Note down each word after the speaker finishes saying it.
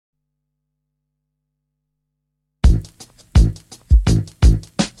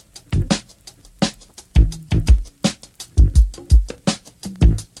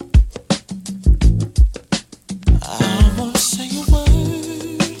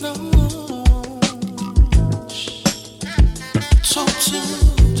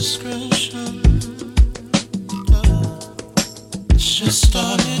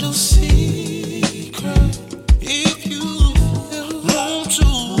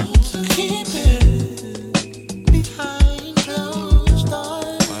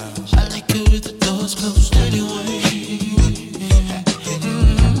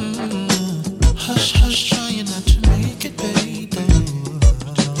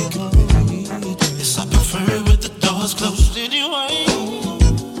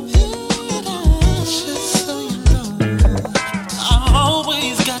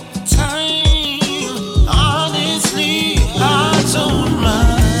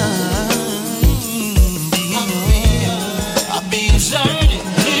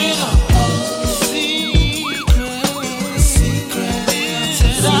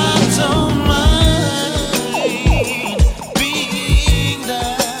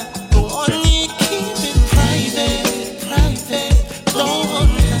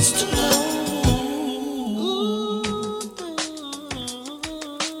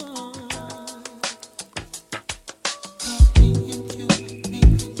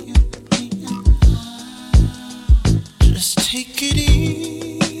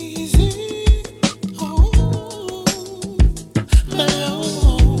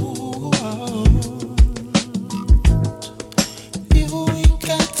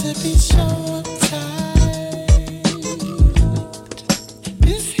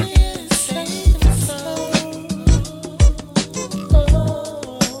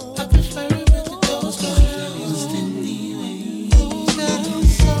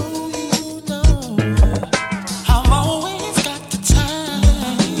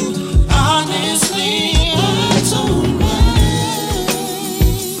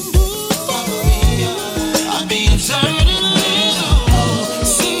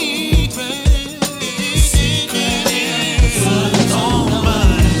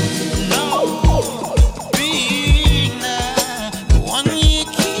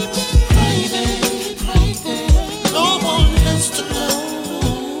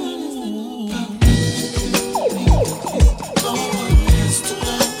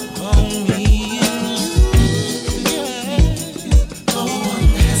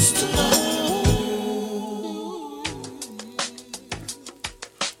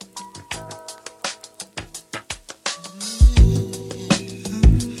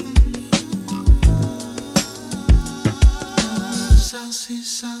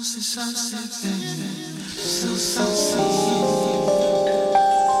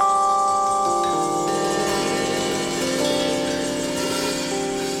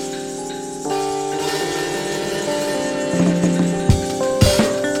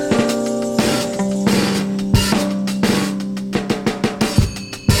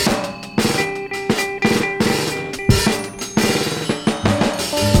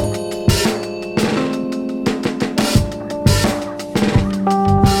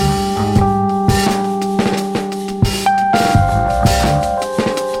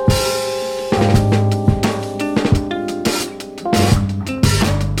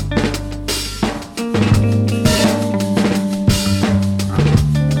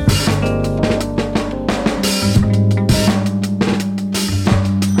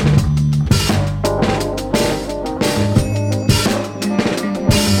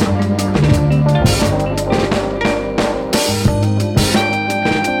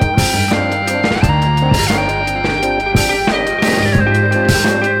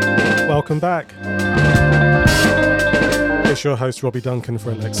Welcome back. It's your host Robbie Duncan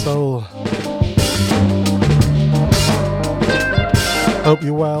for Elect Soul. Hope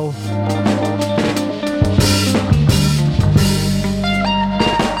you're well.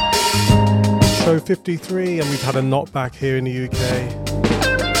 Show 53, and we've had a knockback here in the UK.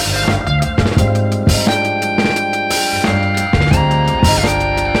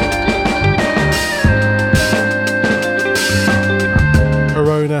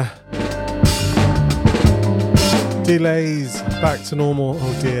 Corona. Delays, back to normal,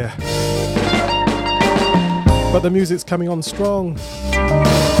 oh dear. But the music's coming on strong.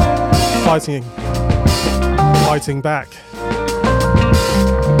 Fighting back.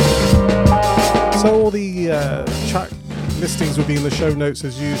 So all the track listings will be in the show notes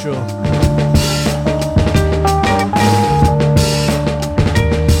as usual.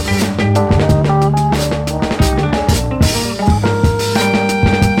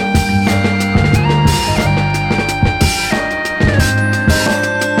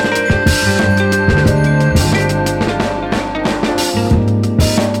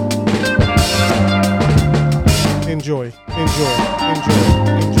 Enjoy.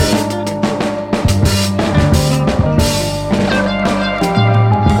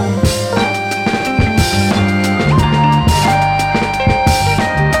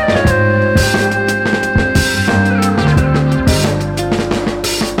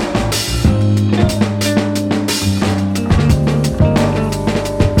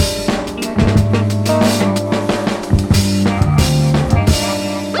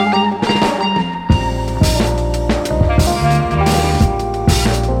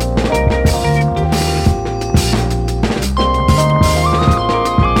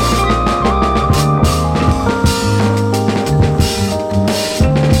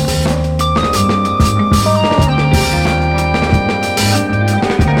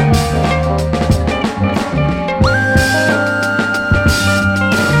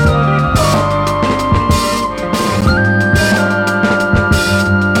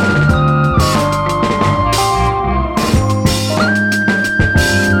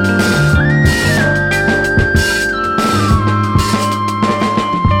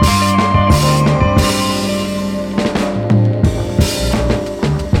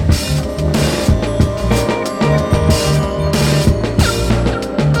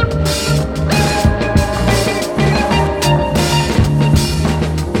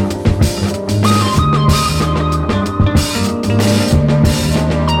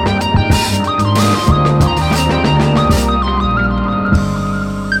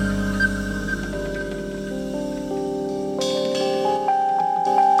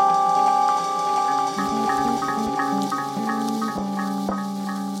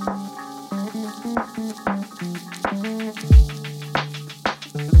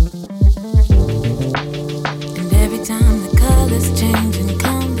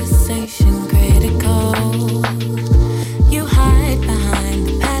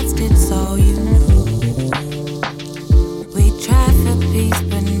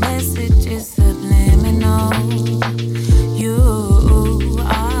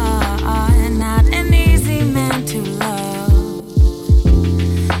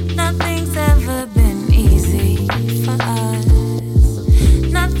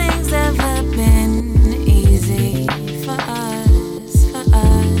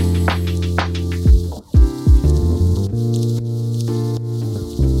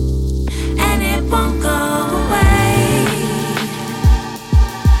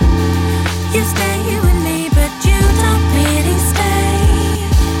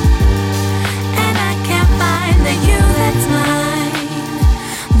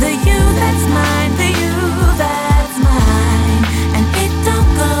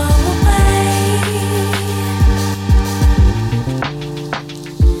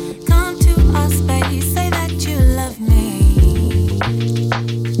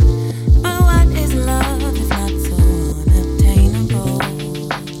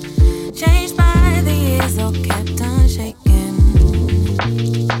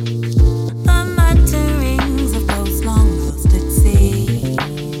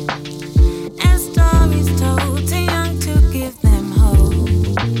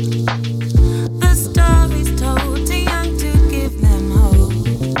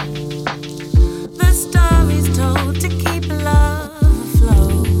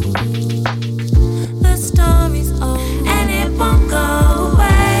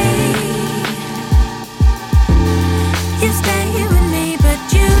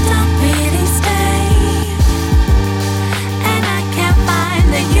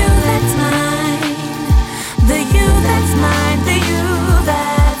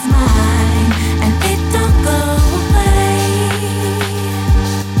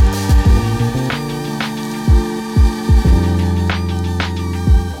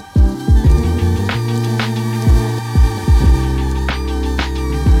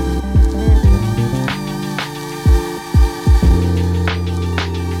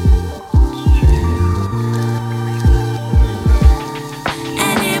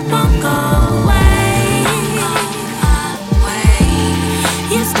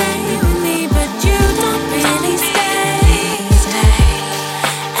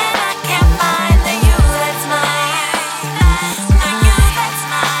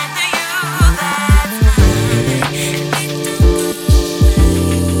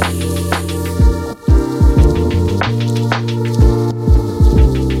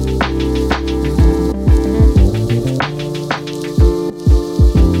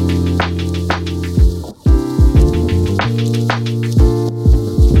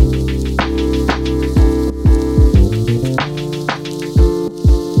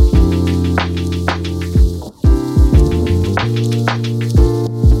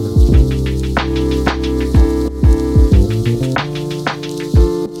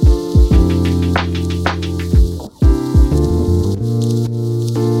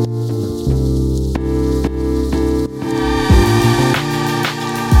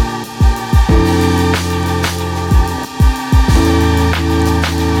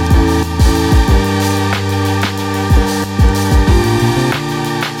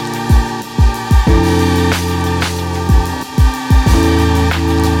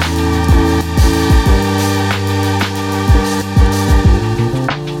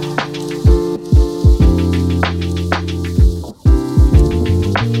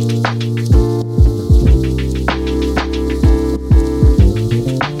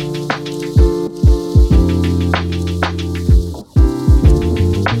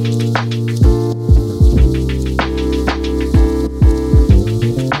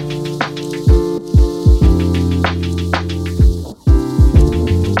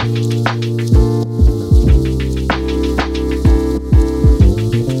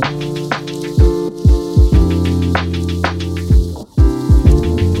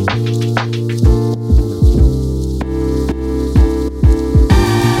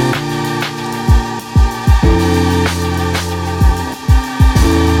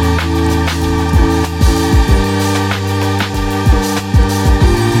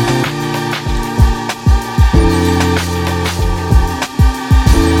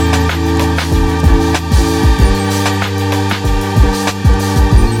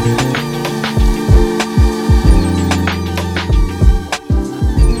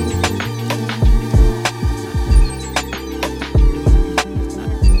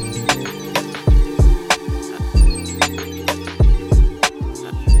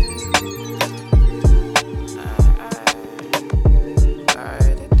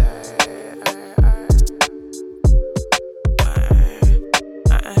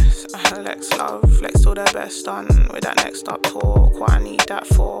 that next up talk. What I need that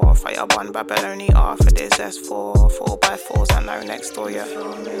for? Fire one Babyloni after this S4. 4x4s, I know next door, yeah.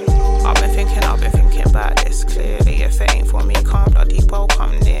 I've been thinking about this clearly. If it ain't for me, can't bloody well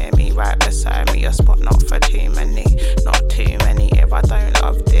come near me. Right beside me, a spot not for too many. Not too many if I don't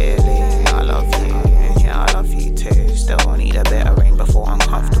love dearly. I love you, and yeah, I love you too. Still need a bit of rain before I'm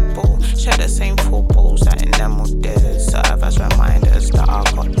comfortable. Share the same four balls that in them will did. Serve as reminders that I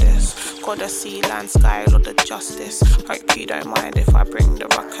got this. Gotta see land, sky, Lord of justice. Hope you don't mind if I bring the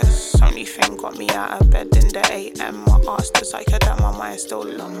ruckus. Only thing got me out of bed in the AM. My arse desire that my mind still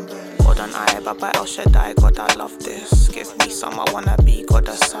long. God and I, Baba El Shaddai, God I love this. Give me some, I wanna be God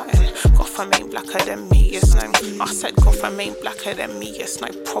or something. Gotham ain't blacker than me, it's no. I said Gotham ain't blacker than me, it's no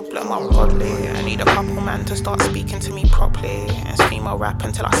problem, I'm godly. I need a couple man to start speaking to me properly. And female rap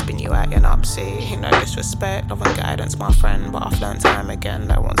until I spin you out your nupsy. No disrespect, love and guidance, my friend. But I've learned time again,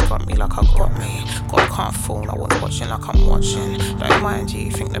 no one's got me like I got me. God can't fool, no one's watching like I'm watching. Don't mind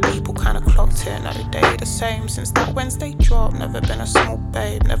you, think the people kinda clocked it. No day the same since that Wednesday drop. Never been a small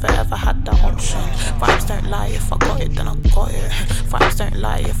babe, never ever had that option. Vibes don't lie, if I got it then I got it. Vibes don't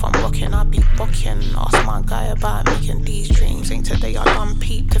lie, if I'm rocking I be rocking. Ask my guy about making these dreams. Ain't today I done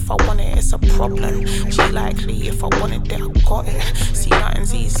peeped, if I want it it's a problem. She likely, if I wanted it I got it. See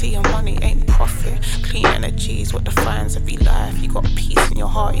nothing's easy and money ain't profit. Clean energies what defines every life. You got peace in your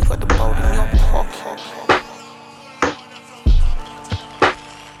heart, you got the gold in your pocket.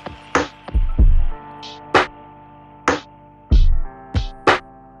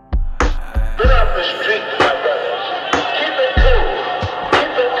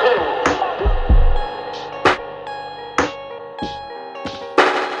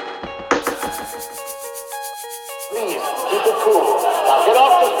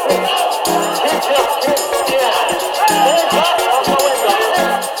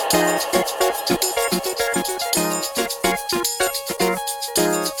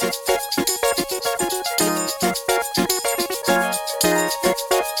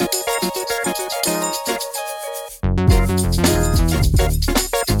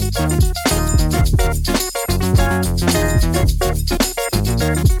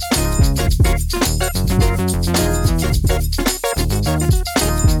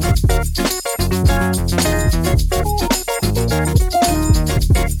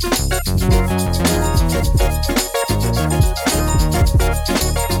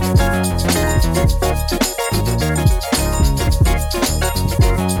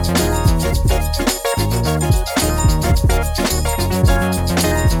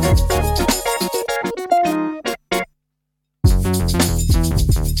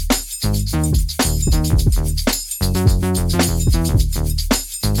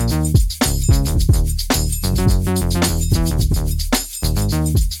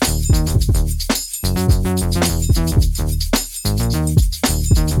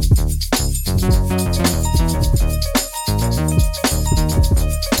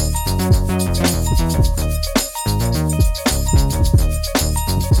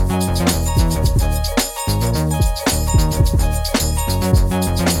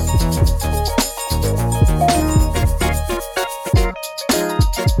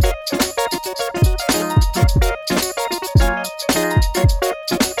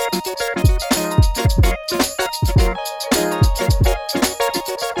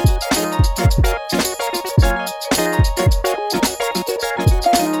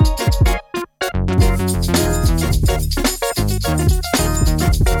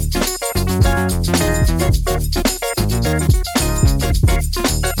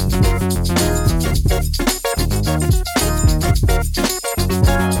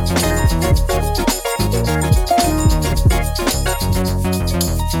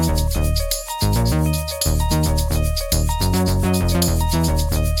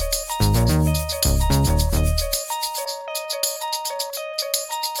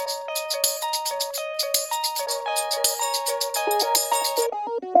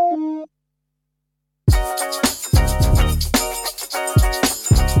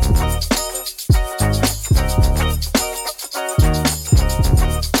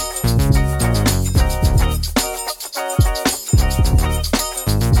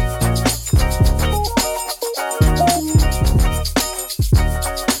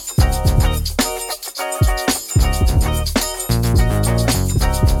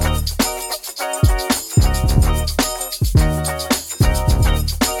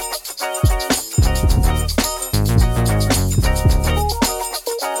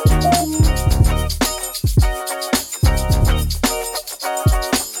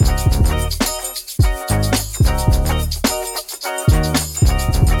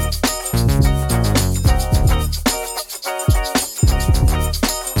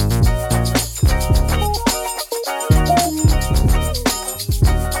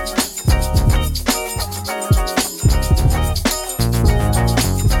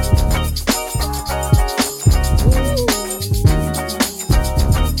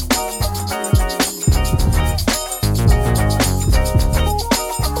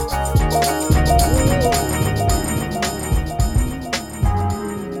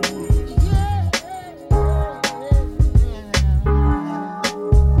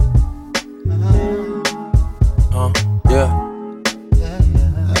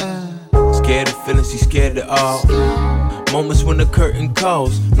 scared at all. Moments when the curtain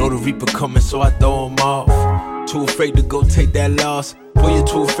calls, know the reaper coming, so I throw 'em off. Too afraid to go take that loss. Boy, you're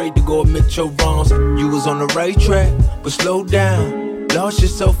too afraid to go admit your wrongs. You was on the right track, but slow down. Lost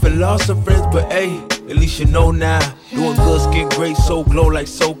yourself and lost some friends, but hey, at least you know now. Doing good, skin great, so glow like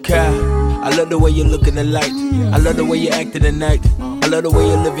SoCal. I love the way you look in the light. I love the way you act in the night. I love the way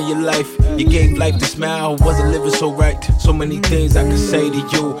you're living your life. You gave life to smile, wasn't living so right. So many things I could say to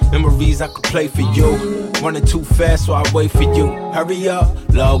you, memories I could play for you. Running too fast, so I wait for you. Hurry up,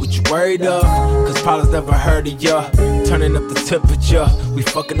 Lord, what you worried of? Cause problems never heard of ya. Turning up the temperature, we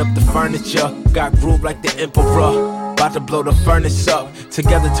fucking up the furniture. Got groove like the emperor. About to blow the furnace up.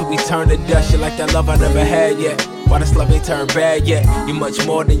 Together till we turn to dust. You like that love I never had yet. Why this love ain't turned bad yet? You much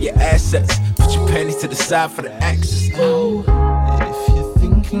more than your assets. Put your panties to the side for the access. Oh. If you're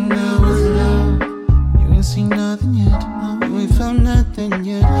thinking that was love, you ain't seen nothing yet. You ain't found nothing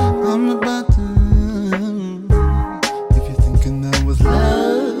yet. I'm about to. If you're thinking that was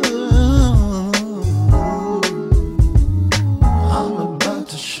love, I'm about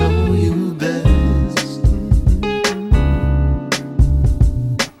to show you best.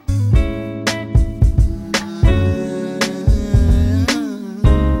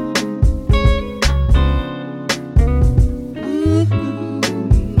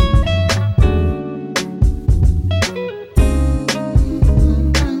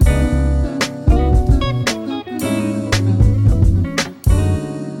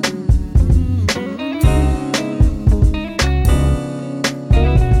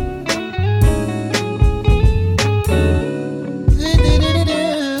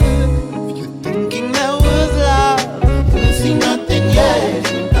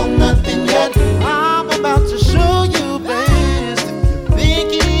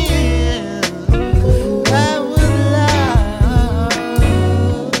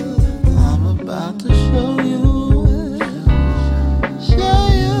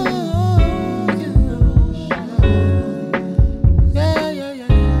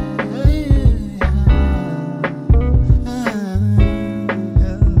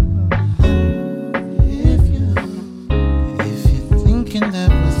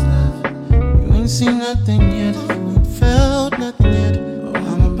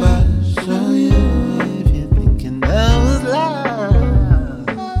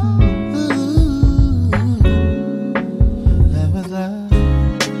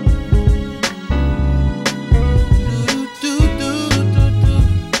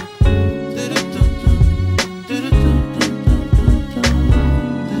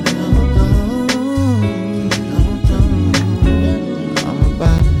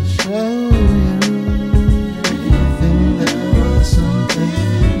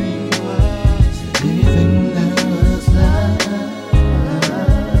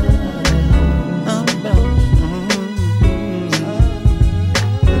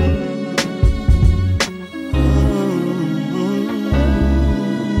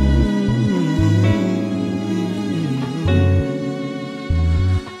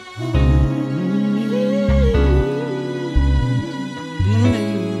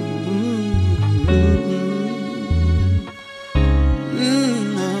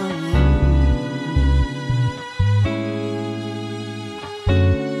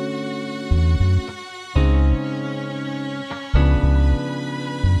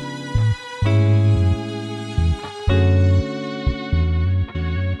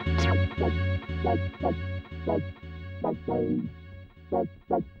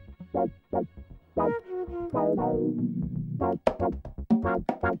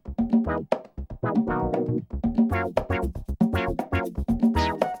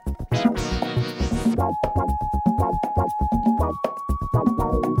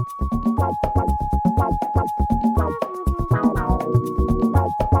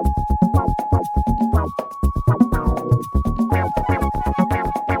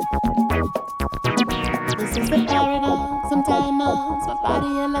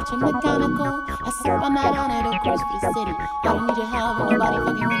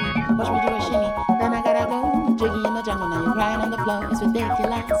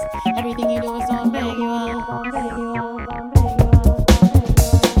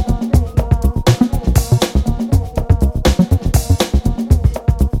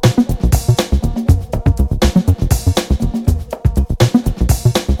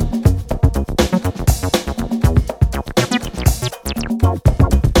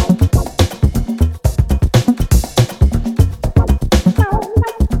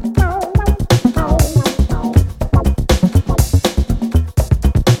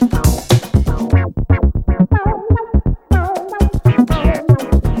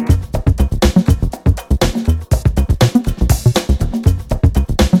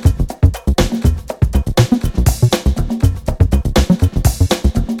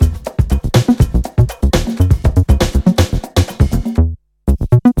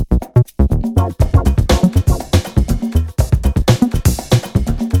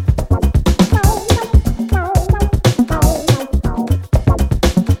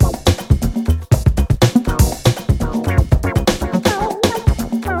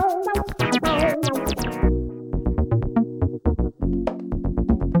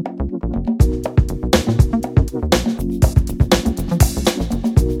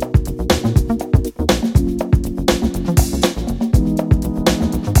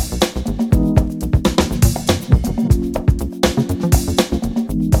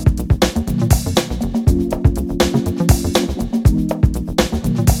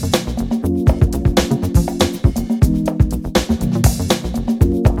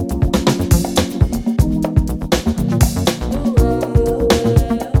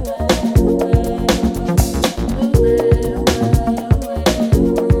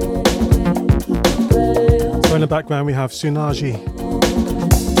 in the background we have Sunaji,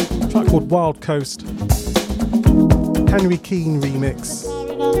 a track called Wild Coast, Henry Keane remix.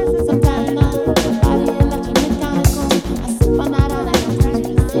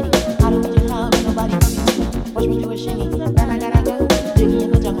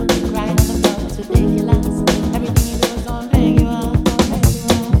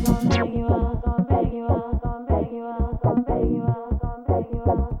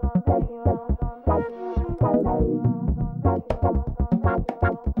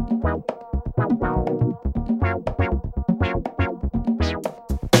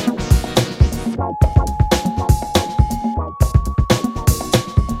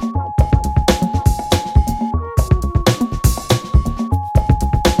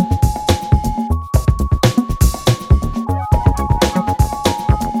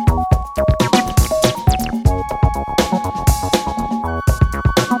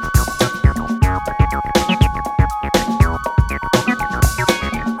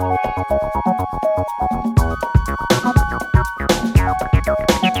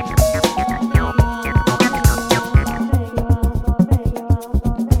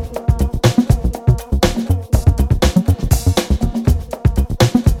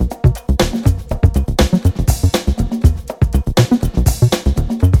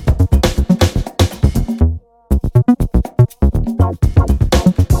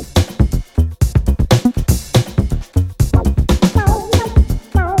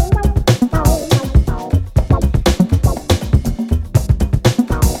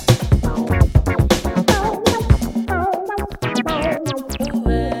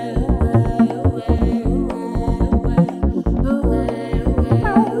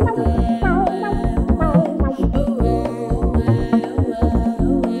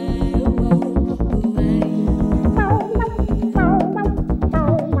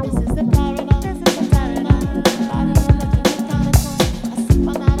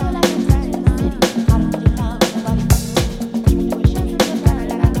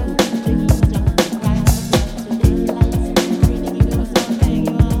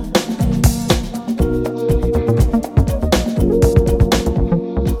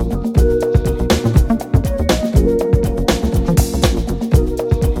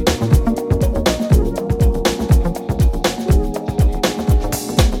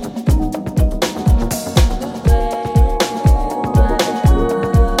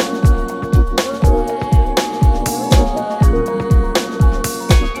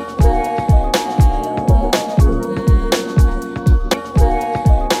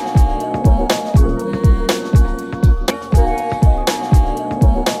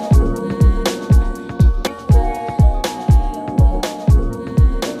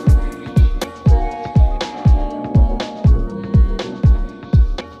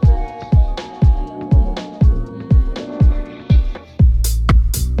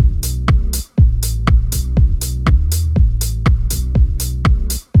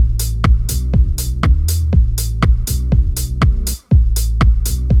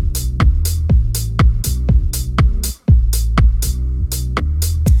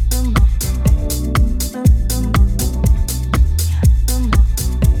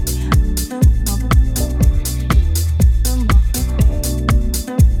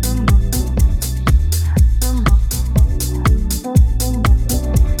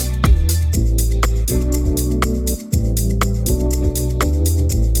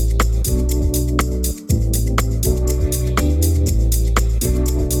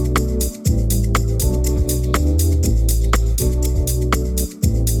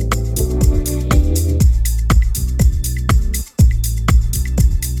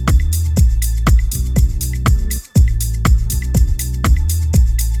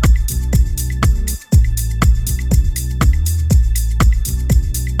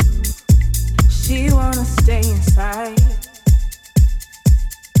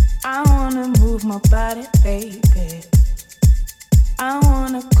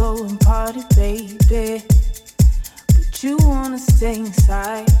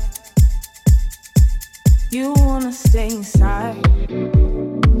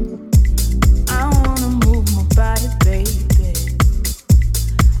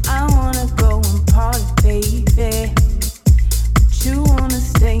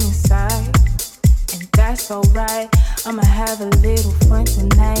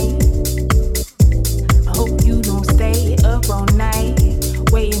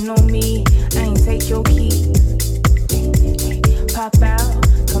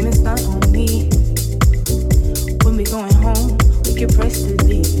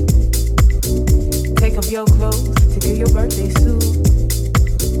 Your clothes to do your birthday suit.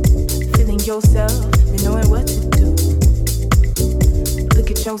 Feeling yourself and knowing what to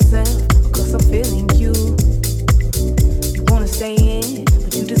at yourself, because I'm feeling you. You wanna stay in,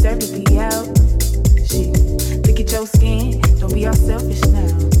 but you deserve to be out. Shit, look at your skin, don't be all selfish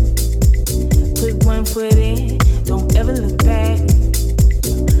now. Put one foot in, don't ever look back.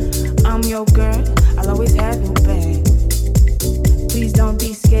 I'm your girl, I'll always have your back. Please don't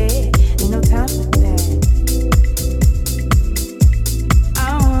be scared, ain't no time for that.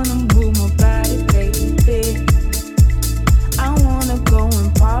 I wanna move my body, baby. I wanna go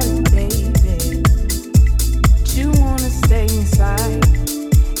and party, baby. But you wanna stay inside,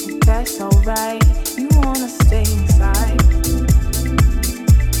 and that's alright. You wanna stay inside.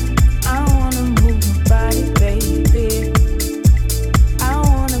 I wanna move my body, baby. I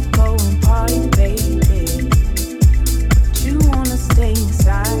wanna go and party, baby. But you wanna stay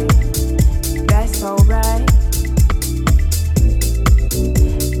inside, and that's alright.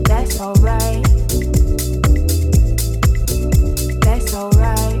 That's alright. That's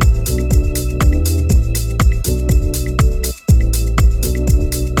alright.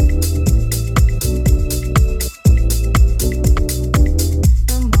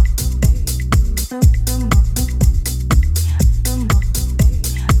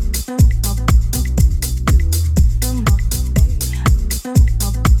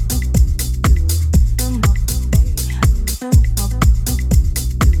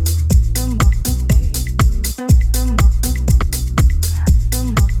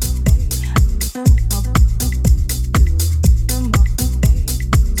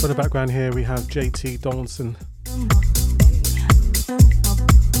 So in the background here we have JT Donaldson.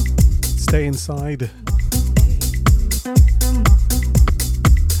 Stay Inside.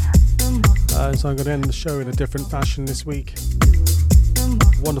 So I'm going to end the show in a different fashion this week.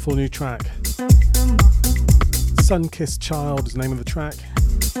 Wonderful new track. Sun-Kissed Child is the name of the track.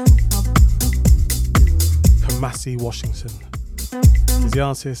 Kamasi, Washignton is the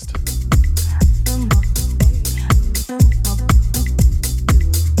artist.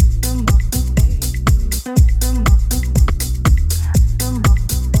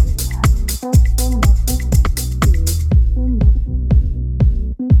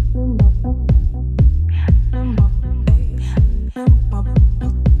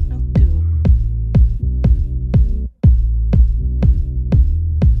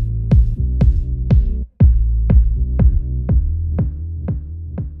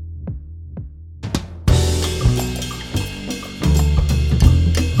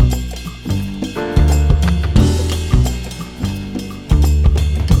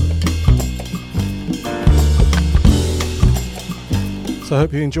 So I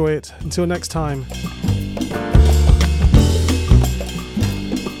hope you enjoy it. Until next time.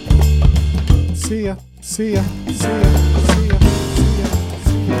 See ya, see ya, see ya, see ya, see ya,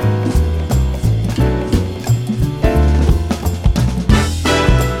 see ya.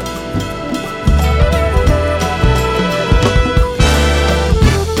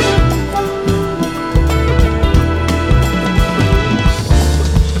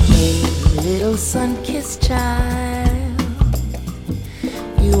 Hey, little sun-kissed child,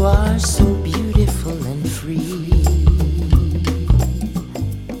 you are so beautiful and free.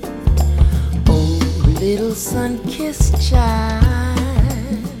 Oh, little sun-kissed child,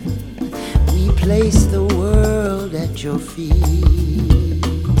 we place the world at your feet.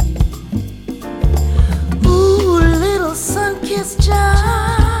 Ooh, little sun-kissed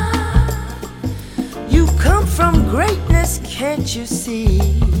child, you come from greatness, can't you see?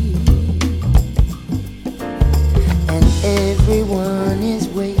 And everyone is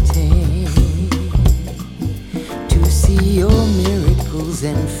waiting to see your miracles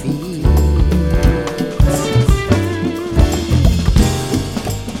and feats.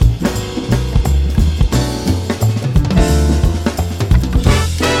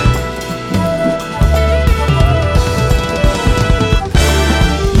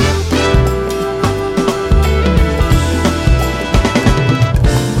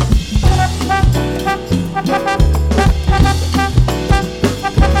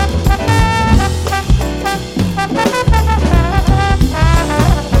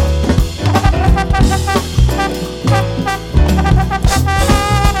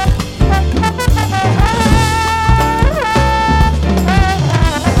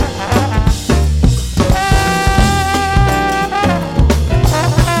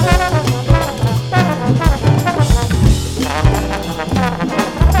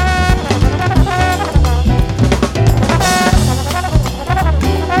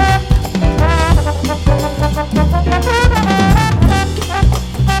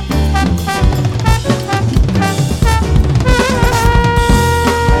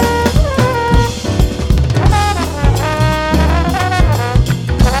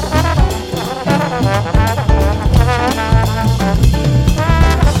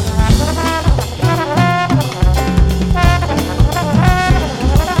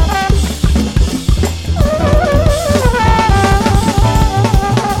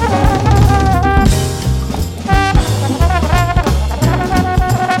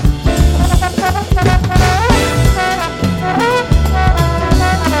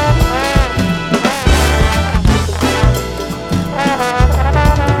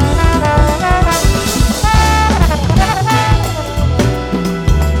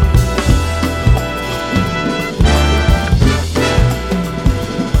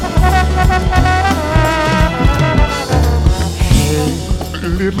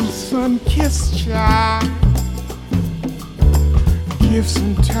 sun-kissed child, gifts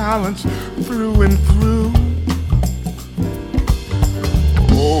and talents through and through.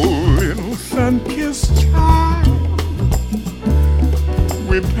 Oh, little sun-kissed child,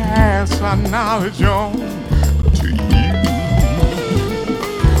 we pass our knowledge on to you.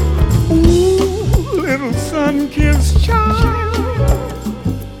 Ooh, little sun-kissed child,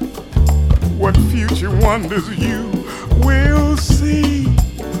 what future wonders you will see.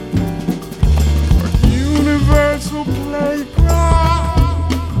 A universal playground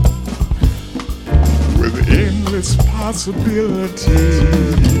with endless possibilities.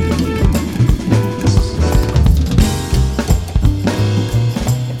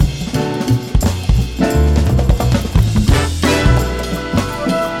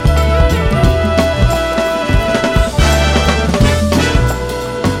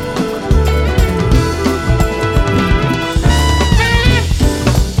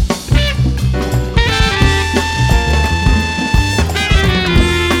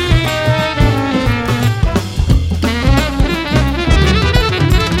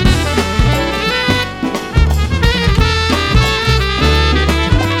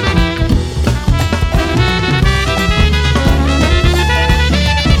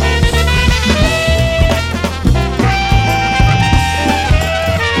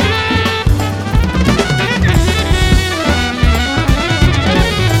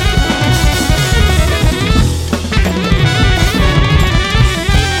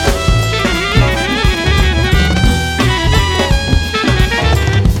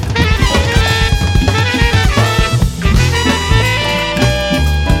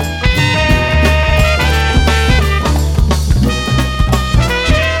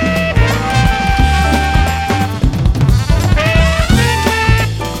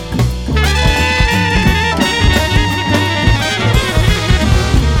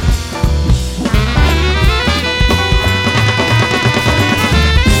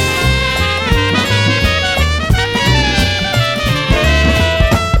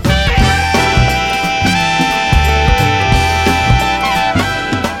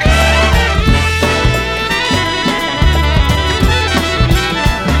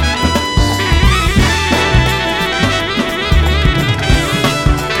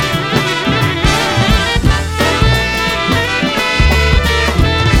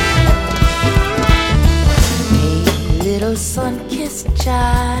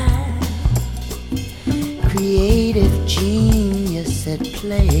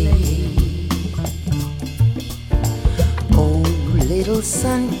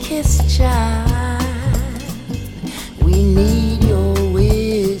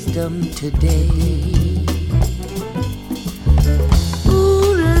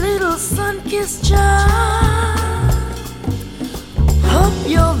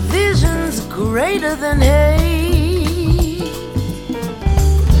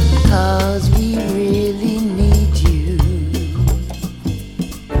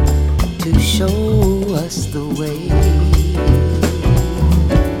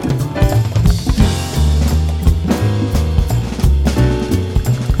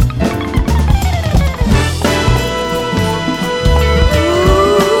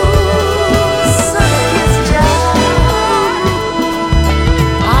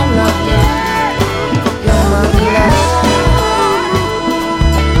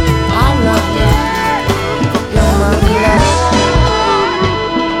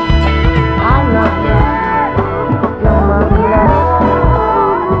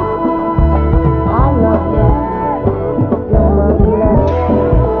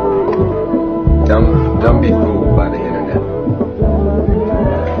 Don't be fooled by the internet.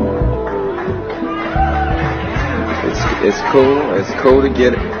 It's cool to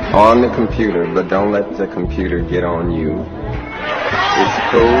get on the computer, but don't let the computer get on you. It's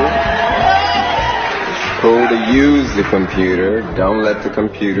cool to use the computer. Don't let the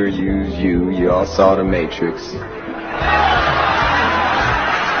computer use you. You all saw The Matrix.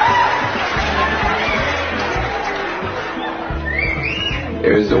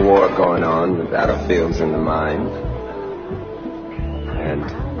 There is a war going on, the battlefields in the mind. And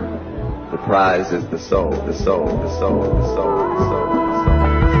the prize is the soul, the soul, the soul, the soul, the soul, the soul.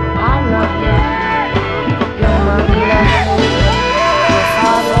 I love you. Your mother loves you. Your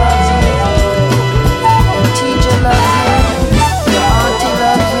father loves you. Your teacher loves you. Your auntie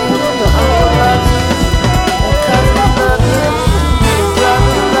loves you. Your uncle loves you. Your cousins love you. Your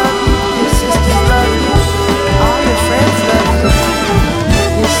brothers love you. Your sisters love you. All your friends love you.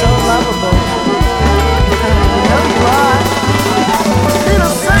 You're so lovable. You know you are.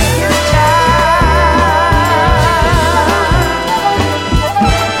 Little sun-kissed child.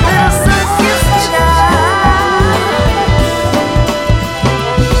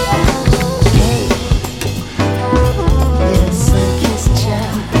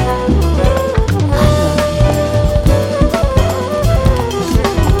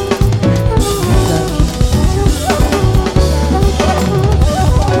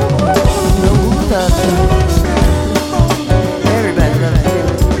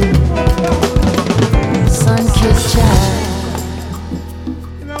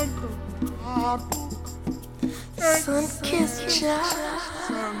 Sun-kissed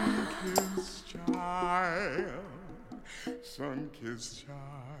child, sun-kissed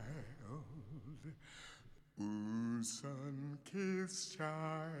child, ooh, sun-kissed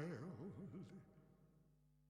child.